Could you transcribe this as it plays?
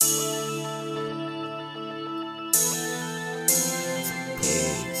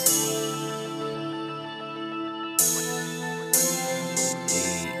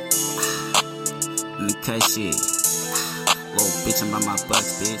In the cut shit. Little bitch, I'm on my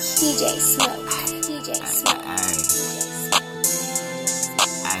bucks, bitch. DJ Smoke. DJ Smoke.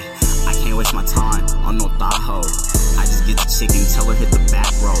 I can't waste my time on no thought hoe. I just get the chicken, tell her hit the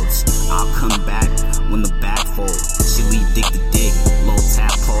back roads. I'll come back when the bag fold. She leave dick to dick, little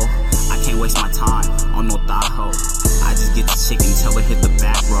tadpole. I can't waste my time on no thought hoe. I just get the chicken, tell her hit the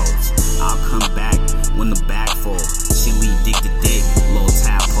back roads. I'll come back when the bag fold. She leave dick to dick, little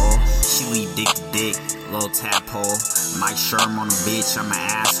tadpole. She leave dick to dick, little tadpole. Mike Sherm on the bitch, I'm an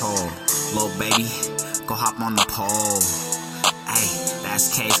asshole. Little baby, go hop on the pole. Ay,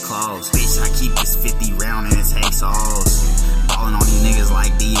 that's case closed. Bitch, I keep this 50 round and it takes O's. Ballin' on these niggas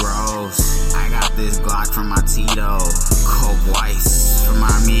like D-Rose. I got this Glock from my Tito. Coke Whites from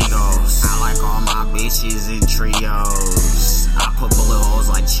my amigos. I like all my bitches in trios. I put bullet holes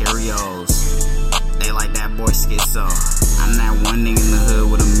like Cheerios. They like that boy schizo. I'm that one nigga in the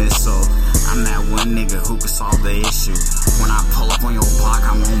hood with a missile. I'm that one nigga who can solve the issue. When I pull up on your block,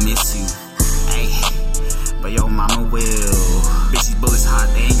 I won't miss you. Ay, but yo mama will. Bitch, these bullets hot,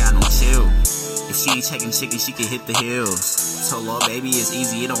 they ain't got no chill. If she ain't checking chicken, she can hit the hills. So little baby, it's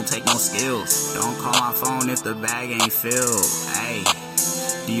easy, it don't take no skills. Don't call my phone if the bag ain't filled. Ay,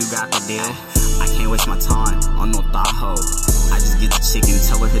 do you got the deal? I can't waste my time on no thought hoe. I just get the chicken,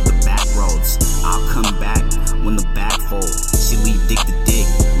 tell her hit the back roads. I'll come back when the bag fold. She leave dick to dick,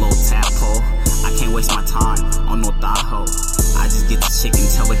 little tadpole. I can't waste my time on no thought hoe. I just get the chicken,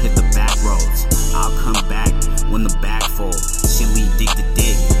 tell her hit the back roads. I'll come back when the bag fold. She leave dick to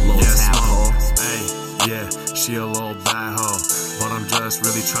dick, little tadpole. Hey, yeah, she a little bad hoe, but I'm just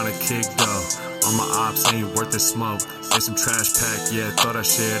really trying to kick though. All my ops ain't worth the smoke. Get some trash pack, yeah, throw that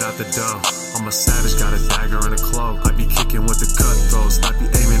shit out the door. I'm a savage, got a dagger and a cloak. I be kicking with the cutthroats, not be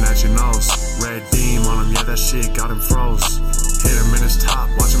aiming at your nose. Red beam on him, yeah, that shit got him froze. Hit him in his top,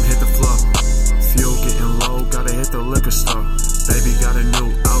 watch him hit the floor. Fuel getting low, gotta hit the liquor store. Baby got a new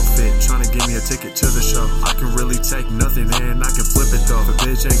outfit, tryna give me a ticket to the show. I can really take nothing and I can flip it though. If a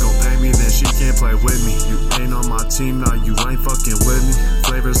bitch ain't gon' pay me, then she can't play with me. You ain't on my team, now you ain't fucking with me.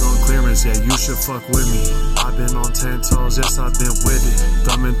 Flavors on clearance, yeah, you should fuck with me. I've been on 10 toes, yes, I've been with it.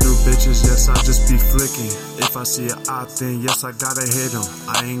 Thumbing through bitches, yes, I just be flicking. If I see an op, then yes, I gotta hit him.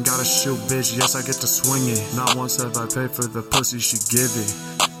 I ain't gotta shoot, bitch, yes, I get to swing it. Not once have I paid for the pussy, she give it.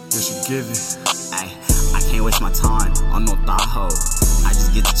 Yeah, she give it. Ay, I can't waste my time on no thought hoe. I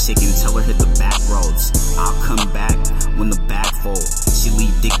just get the chicken, tell her hit the back roads. I'll come back when the bag fold. She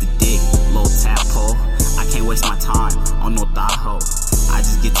leave dick to dick, little tadpole. I can't waste my time on no thought hoe. I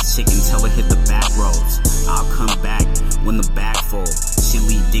just get the chicken, tell her hit the back roads. I'll come back when the bag fold. She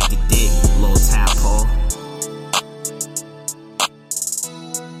leave dick